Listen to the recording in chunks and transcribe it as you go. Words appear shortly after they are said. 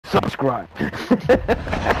Subscribe.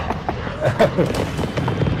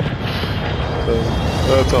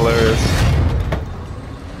 That's hilarious.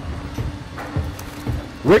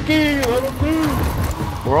 Ricky, level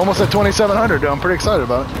 2. We're almost at 2,700, dude. I'm pretty excited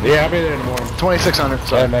about it. Yeah, I'll be there in the morning. 2,600. I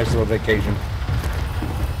Sorry. had a nice little vacation.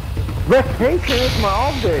 Vacation is my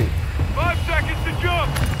off day. 5 seconds to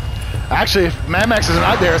jump. Actually, if Mad Max isn't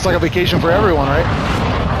out there, it's like a vacation for everyone, right?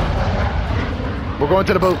 We're going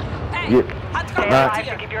to the boat. Hey, I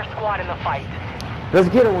should give your squad in the fight. Let's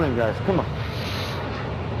get a win, guys. Come on.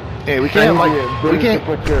 Hey, we can't like we can't.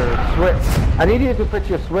 Put your sweat. I need you to put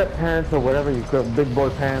your sweatpants or whatever you got, big boy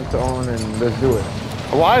pants on, and let's do it.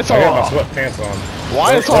 Why it's I got all? my sweatpants on.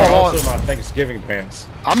 Why it's all on? Also my Thanksgiving pants.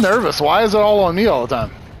 I'm nervous. Why is it all on me all the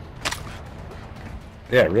time?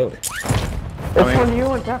 Yeah, really. It's on you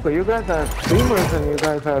and Taco. You guys are streamers, and you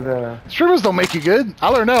guys are the. Streamers don't make you good. I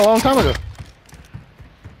learned that a long time ago.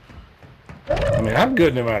 I mean, I'm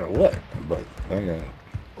good no matter what, but okay.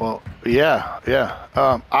 Well, yeah.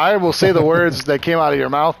 I will say the words that came out of your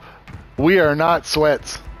mouth. We are not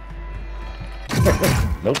sweats.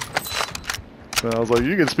 Nope. And I was like,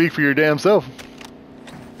 you can speak for your damn self.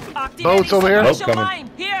 Boats over here. Boat coming.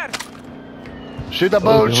 Here. Shoot the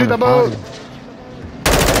boat. Shoot the boat.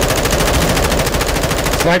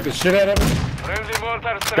 Snipe the shit out of him. Friendly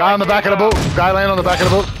mortar strike. Guy on the back of the boat. Guy laying on the back of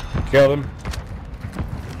the boat. Killed him.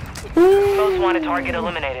 Most wanted target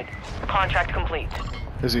eliminated. Contract complete.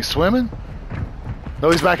 Is he swimming?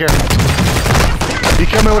 No, he's back here. He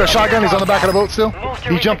came in with a shotgun. He's on the back of the boat still.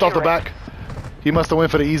 He jumped off the back. He must have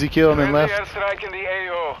went for the easy kill and then Friendly left. airstrike in the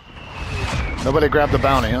AO. Nobody grabbed the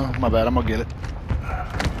bounty, huh? My bad. I'm gonna get it.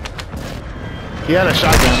 He had a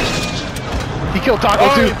shotgun. He killed Taco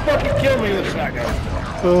Oh, too. you fucking killed me with a shotgun.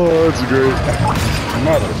 Oh, that's great.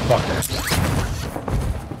 Motherfucker.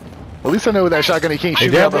 At least I know with that shotgun he can't He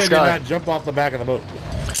shoot out the definitely did sky. not jump off the back of the boat.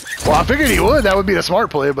 Well, I figured he would. That would be the smart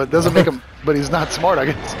play, but doesn't make him. But he's not smart, I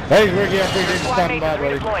guess. Hey, Ricky, I appreciate you Squad stopping mates by,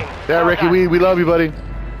 buddy. redeploying. Yeah, Ricky, we love you, buddy.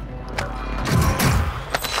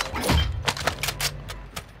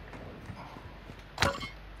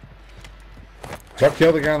 Truck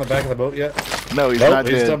killed the guy on the back of the boat yet? No, he's Nope, not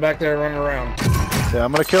he's still dead. back there running around. Yeah,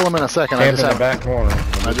 I'm gonna kill him in a second. Camp in the back corner.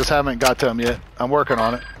 I just haven't got to him yet. I'm working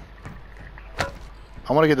on it.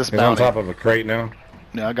 I want to get this He's on bounty. top of a crate now.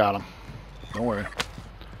 Yeah, I got him. Don't worry.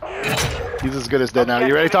 He's as good as dead now.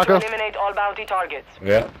 You ready, Taco? Eliminate all bounty targets.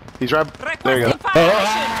 Yeah. He's right. There you go.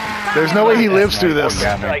 Oh, There's no way he lives through this.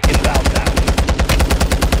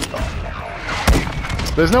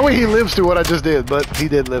 There's no way he lives through what I just did, but he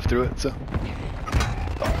did live through it. So.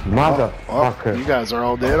 Motherfucker. Well, you guys are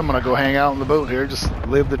all dead. I'm gonna go hang out on the boat here. Just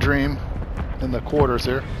live the dream in the quarters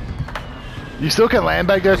here. You still can land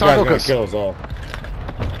back there, this guy's Taco? gonna 'Cause kill us all.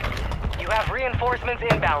 You have reinforcements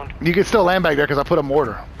inbound. you can still land back there because I put a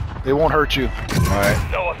mortar. It won't hurt you. Alright.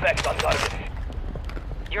 No effect on target.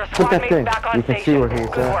 Your Put squad that mates thing. back on You can see station. where he's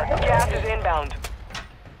Good at. work. Gas is inbound.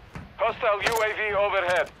 Hostile UAV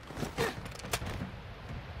overhead.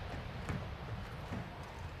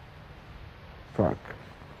 Fuck.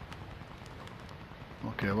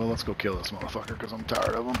 Okay, well let's go kill this motherfucker because I'm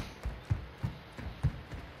tired of him.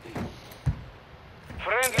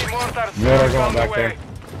 Friendly mortar Yeah, they're strike going on the back way. there.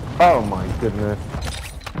 Oh my goodness.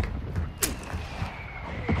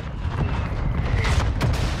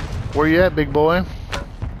 Where you at, big boy?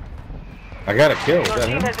 I got a kill. Is Your that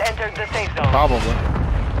team him? has entered the safe zone. Probably.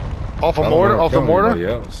 Off a I don't mortar? wanna Off the kill mortar?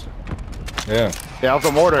 anybody else. Yeah. Yeah, off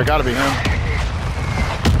the mortar. It gotta be him.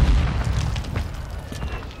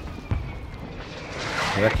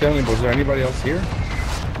 Did I kill him? Was there anybody else here?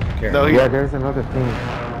 Can't No, remember. Yeah, there's another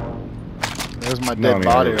team. There's my No, I dead mean,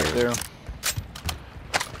 body over right there. there.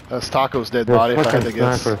 That's Taco's dead There's body if I had to fucking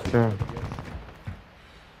guess. snipers too.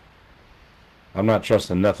 I'm not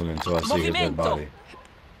trusting nothing until I see his dead body.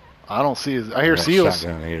 I don't see his. I hear That seals.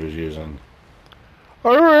 shotgun he was using.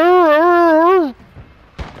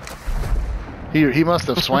 He must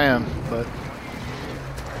have swam, but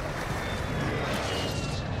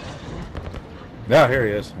No, here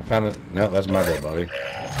he is. I found it. No, that's my dead body.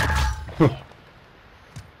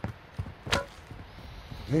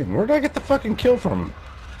 Man, where did I get the fucking kill from?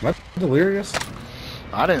 Am I delirious?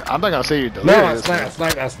 I didn't. I'm not gonna say you're No, delirious.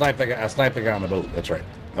 I sniped the guy on the boat. That's right.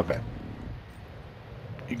 Okay.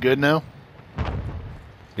 You good now?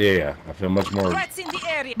 Yeah, I feel much more Threats in the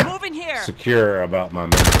area. Moving here. secure about my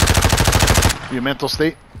Your mental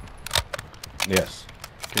state? Yes.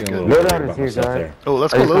 Okay, Feeling a good. little Loadout worried is about here, myself guys. there. Oh,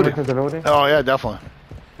 let's Are go you load coming it. to the loading? Oh yeah, definitely.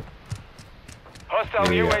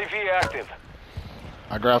 Hostile Yeah. UAV active.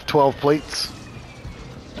 I grabbed 12 plates.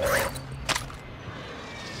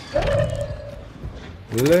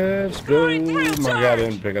 Let's go. My guy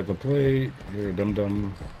didn't pick up the plate. You're a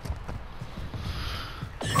dum-dum.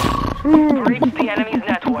 Breach the enemy's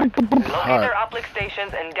network. Locate their uplink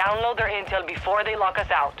stations and download their intel before they lock us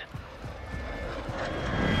out.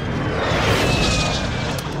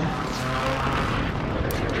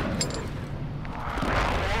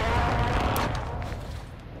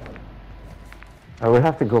 I would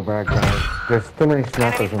have to go back, guys. There's too many Enemy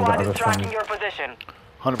snappers on the squad other is tracking side. your position.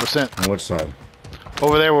 100%. On which side?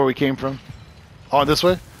 Over there where we came from. Oh, this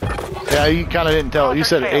way? Yeah, you kind of didn't tell. You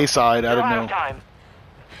said A side. I didn't know. Time.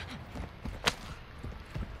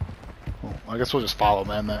 Oh, I guess we'll just follow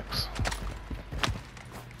Mad Max.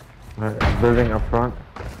 Building up front.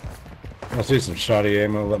 I see some shoddy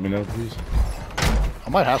ammo. Let me know, please. I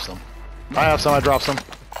might have some. I have some. I dropped some.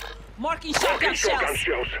 Marking shotgun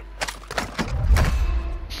shells.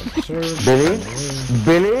 Billy?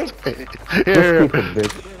 Billy? Here, Just keep it,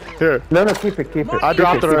 bitch. here. No, keep it, keep it. I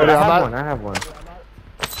dropped it Keep already. I have one.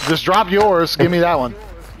 Just drop yours. Give me that one.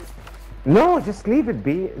 No, just leave it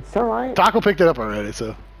be. It's alright. Taco picked it up already,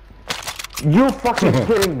 so. You fucking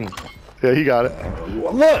kidding me. Yeah, he got it.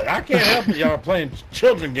 Well, look, I can't help it. Y'all are playing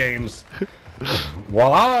children games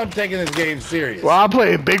while I'm taking this game serious. Well, I'm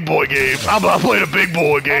playing big boy games. I'm playing the big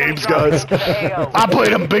boy games, guys. I play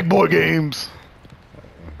them big boy games.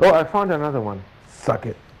 Oh, I found another one. Suck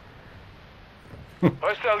it.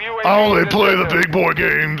 Hostile UAV I only in the play the sector. big boy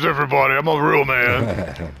games, everybody. I'm a real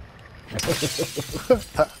man.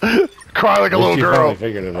 Cry like a little You girl, finally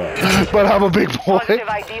figured it out. but I'm a big boy. Positive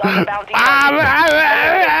ID on the bounty.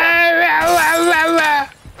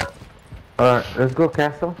 Alright, let's go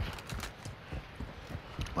castle.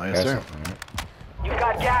 Oh, yes, sir. You've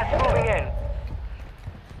got gas moving in.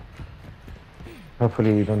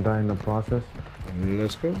 Hopefully you don't die in the process.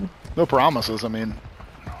 Let's go. No promises, I mean.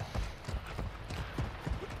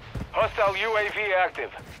 Hostile UAV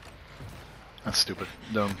active. That's stupid.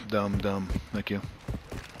 Dumb. Thank you.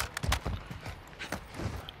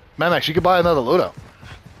 Man, Max, you could buy another loadout.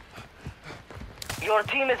 Your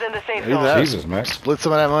team is in the safe Either zone. that or Jesus, Max. split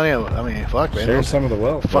some of that money. I mean, fuck, man. Share some of the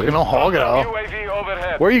wealth. Fucking buddy. don't hog it all. UAV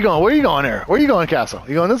overhead. Where are you going? Where are you going here? Where are you going, Castle?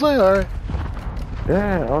 You going this way? All right.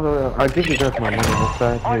 Yeah, all the way. I'll give you guys my money this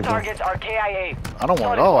side. Here All you go. targets are KIA. I don't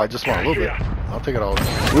want it all. I just want a little bit. I'll take it all.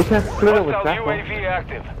 You can split it with Hostile that one. UAV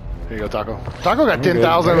active. Here you go, Taco. Taco got I'm good.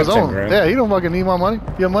 10,000 of I his got 10 own. grand. Yeah, he don't fucking need my money.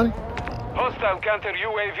 You have money? Hostile counter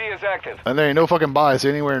UAV is active. And there ain't no fucking bias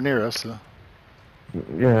anywhere near us. So.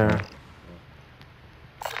 Yeah.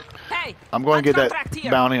 Hey, I'm going to get that contract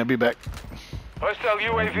here. bounty. I'll be back. Hostile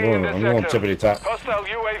UAV in the I'm going sector. tippity top. Hostile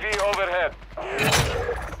UAV overhead.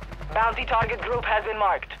 bounty target group has been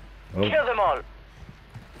marked. Oh. Kill them all.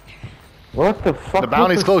 What the fuck? The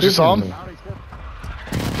bounty's was close. You saw him?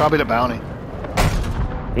 shooting Probably the bounty. me?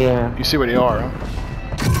 Yeah. You see where they are, huh?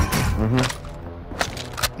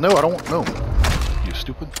 Mm-hmm. No, I don't. No. You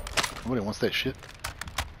stupid. Nobody wants that shit.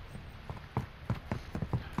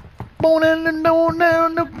 Born in the door now,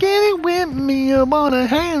 no get it with me. I'm on a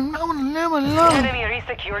hand, on a live alone. Enemy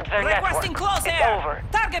resecured their Requesting network. close It's air. over.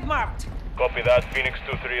 Target marked. Copy that. Phoenix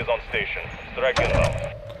 2-3 is on station. Strike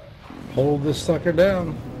inbound. Hold this sucker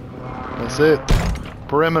down. That's it.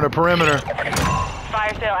 Perimeter.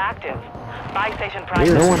 Fire sale active. Buy station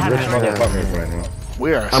prices We're one have rich has been that. motherfuckers right now.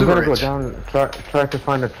 We are I'm super gonna go rich. down, try to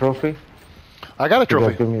find a trophy. I got a You guys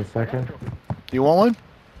trophy. give me a second. You want one?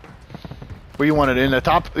 Where you want it? In the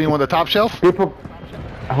top? You want the top shelf? People,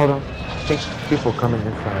 hold on. I think people coming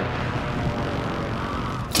this side.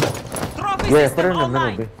 Trophy Yeah, put it system in the middle,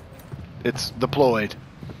 online. B. It's deployed.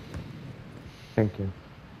 Thank you.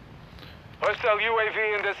 Hostile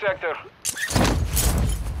UAV in the sector.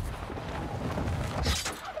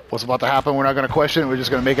 What's about to happen? We're not going to question it. We're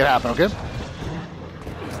just going to make it happen, okay?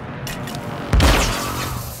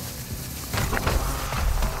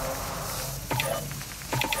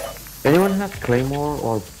 Anyone have Claymore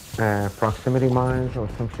or proximity mines or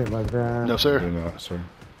some shit like that? No, sir. Do not, sir.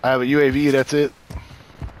 I have a UAV. That's it.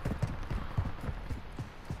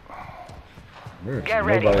 There's Get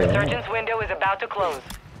ready. nobody around. Resurgence window is about to close.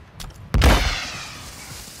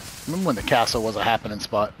 Remember when the castle was a happening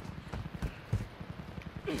spot?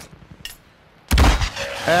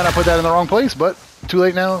 And I put that in the wrong place, but too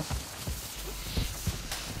late now.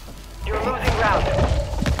 You're losing ground.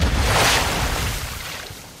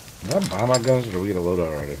 Did I buy my guns or do we get a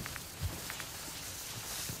loadout already?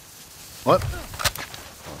 What?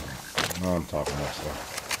 No, I'm talking about stuff.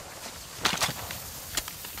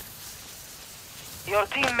 Your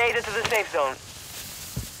team made it to the safe zone.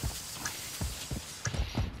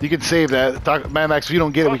 You can save that. Mad Max, if you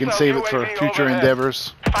don't get it, we can save it for future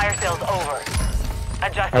endeavors. Fire sale's over.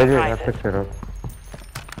 Adjusting I did, I prices. picked it up.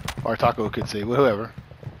 Or Taco could say, whoever.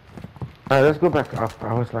 Alright, let's go back up.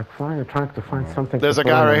 I was like trying to find something. There's to a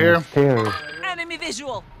guy put on right the here. Stairs. Enemy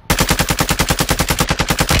visual.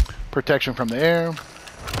 Protection from the air.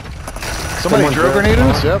 Somebody drill grenade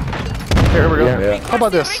us? Yep. Here we go. Yeah. How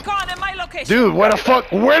about this? Recon in my location. Dude, where the fuck?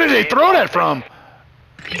 Where did they throw that from?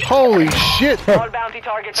 Holy shit. All bounty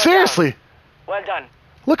targets are Seriously. down. Well done.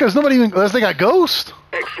 Look, there's nobody even, unless they got Ghost.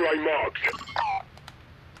 X-ray marked.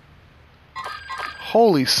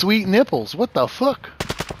 Holy sweet nipples. What the fuck?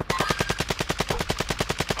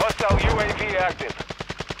 Hostile UAV active.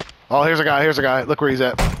 Oh, here's a guy. Look where he's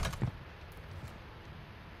at.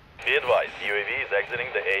 Be advised, UAV is exiting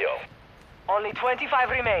the AO. Only 25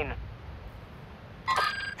 remain.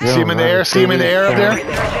 See him in the air? See him in the air up there?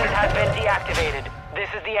 Resurgence has been deactivated. This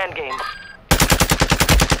is the end game.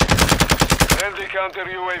 Friendly counter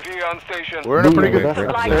UAV on station. We're in a pretty good...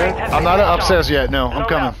 Supply crates have I'm been not switched upstairs off. yet. No, I'm Load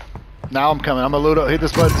coming. up. Now I'm coming. I'm gonna load up. Hit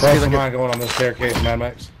this button. See if I That's can mine get... going on the staircase, Mad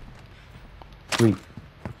Max. Sweet.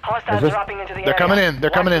 Hostiles Is this- dropping into the They're area. coming in. They're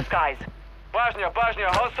Watch coming the in. skies. Bosnia,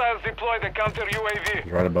 hostiles deploy the counter UAV.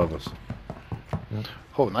 He's right above us.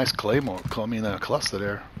 Oh, nice claymore. I mean, cluster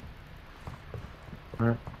there.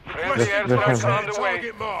 Alright. Friendly This airstrikes one. on the way.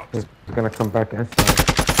 He's gonna come back inside.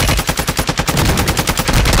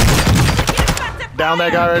 Down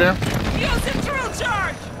that guy right there. Using drill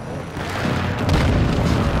charge.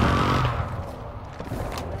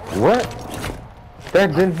 What? That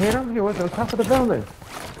didn't hit him? He was on top of the building.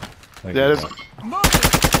 Thank Yeah, you. it is.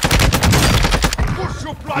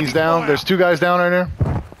 He's down. There's two guys down right there.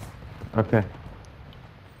 Okay.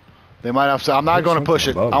 They might have. So I'm not going to push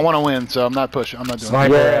it. above. I want to win, so I'm not pushing. I'm not doing it.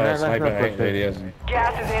 Sniper, Yeah, that's sniper, not hey, push there it. he is.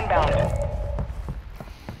 Gas is inbound.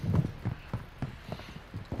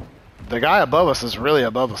 The guy above us is really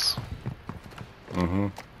above us. Mm-hmm.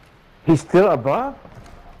 He's still above?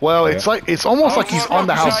 Well, it's like it's almost like he's on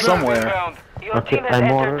the house somewhere. Your Okay, team has I'm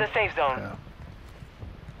entered on. the safe zone. Yeah.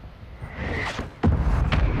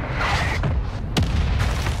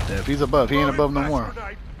 Yeah, if he's above, he ain't above no more.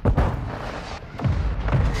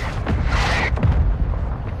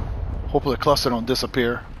 Hopefully the cluster don't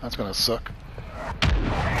disappear. That's gonna suck.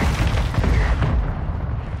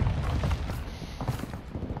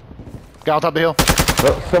 Guy on top of the hill.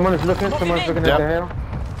 Oh, someone is looking. Someone's looking Yep. at the hill.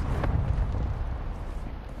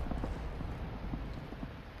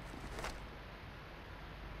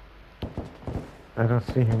 I don't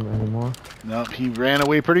see him anymore. Nope, he ran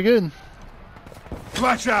away pretty good.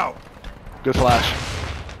 Flash out! Good flash.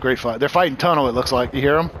 Great fight. They're fighting tunnel, it looks like. You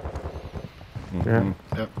hear them? Yeah.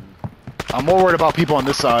 Yep. I'm more worried about people on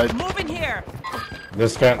this side. Moving here.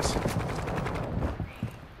 This fence.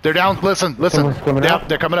 They're down. Listen. Someone's coming Yep, up?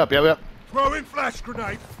 they're coming up. Yep. Throw in flash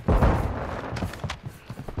grenade!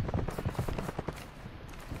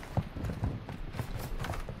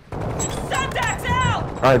 Sundax out.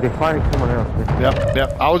 Alright, they're fighting someone else.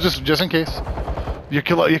 Yep. I was just in case. Your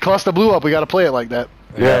cluster blew up. We got to play it like that.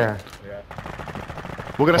 Yeah.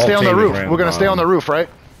 We're gonna Whole stay on the team roof. ran We're gonna stay on the roof, right?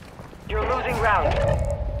 You're losing ground.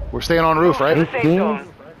 We're staying on the roof, right? Safe zone.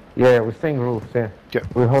 Yeah, we're staying roofs, yeah. Okay.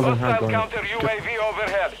 We're holding high Hostile ground. counter UAV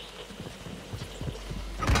overhead.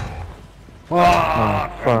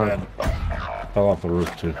 Fuck. Fell off the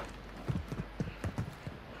roof too.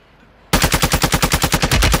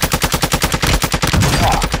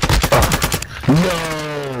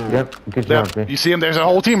 Yep, good job, Yep. man. You see him? There's a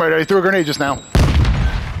whole team right there. He threw a grenade just now.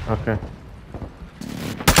 Okay.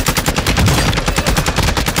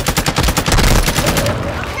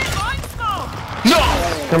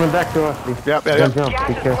 Coming back to us, please. Yep. Don't jump, Gas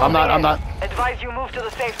be is careful. moving I'm in. not. Advise you move to the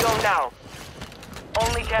safe zone now.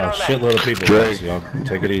 Only 10 A are left. shitload of people. Guys, y'all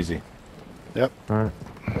take it easy. Yep. Alright,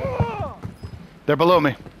 They're below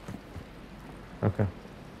me. okay.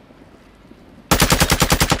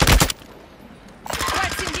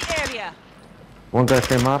 Threats in the area. One guy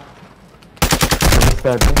came up. On this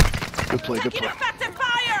side, yeah. Good play. Good Taking play. effective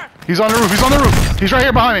fire. He's on the roof. He's on the roof. He's right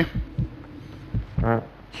here behind me. Alright.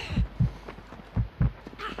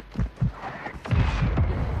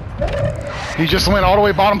 He just went all the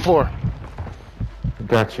way bottom floor.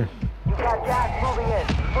 Gotcha. You got gas moving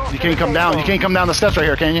in. Move You to can't the come safe down. zone. You can't come down the steps right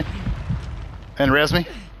here, can you? And res me.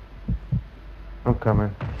 I'm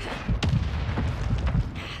coming.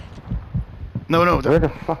 No. Where the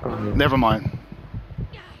fuck are you? Never mind.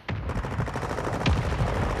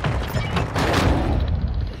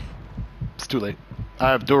 It's too late. I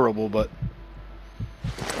have durable, but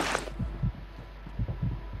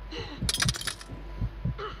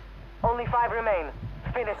Only 5 remain.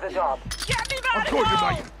 Finish the job. Get me I'm medical.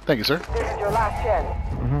 talking, mate! thank you, sir. This is your last chance.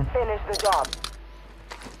 Finish the job.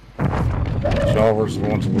 Y'all versus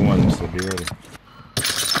 1-1, so be ready.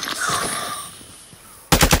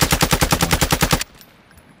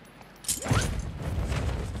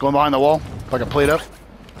 Going behind the wall, like a plate up.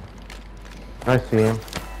 I see him.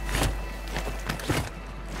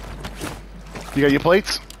 You got your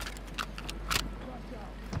plates?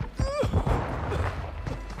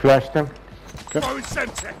 Flashed him. Throwing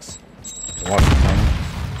Semtex.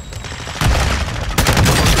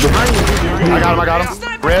 Behind you. I got him.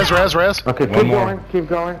 Res. Okay, One more. keep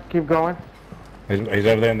going. He's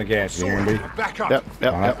over there in the gas. You hear me? Back up.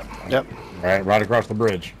 Yep. Right across the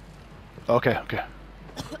bridge. Okay.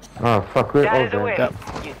 Oh, fuck. We're That is a over. win. Yep.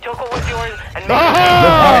 You took what was yours and made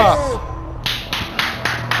Ah!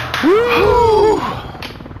 Woo!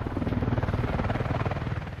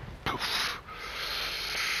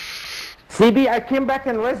 CB, I came back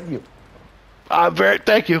and rescued you.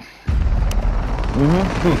 Thank you.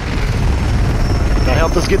 That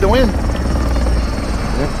helped us get the win.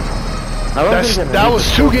 That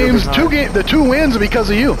was two games. The 2 wins are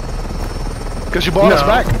because of you. Because you bought us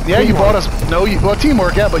back. Yeah, you bought us. No, well,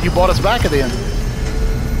 teamwork. Yeah, but you bought us back at the end.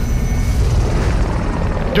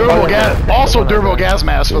 Durable gas. Also, durable gas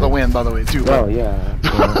mask for the win, by the way, too. Oh yeah.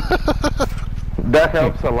 That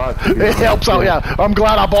helps a lot. It helps out. Yeah, I'm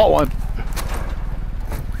glad I bought one.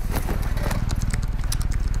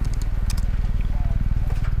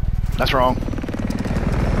 That's wrong.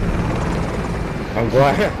 I'm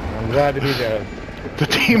glad to be there. The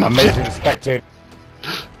team Amazing spectator.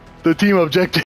 The team objective.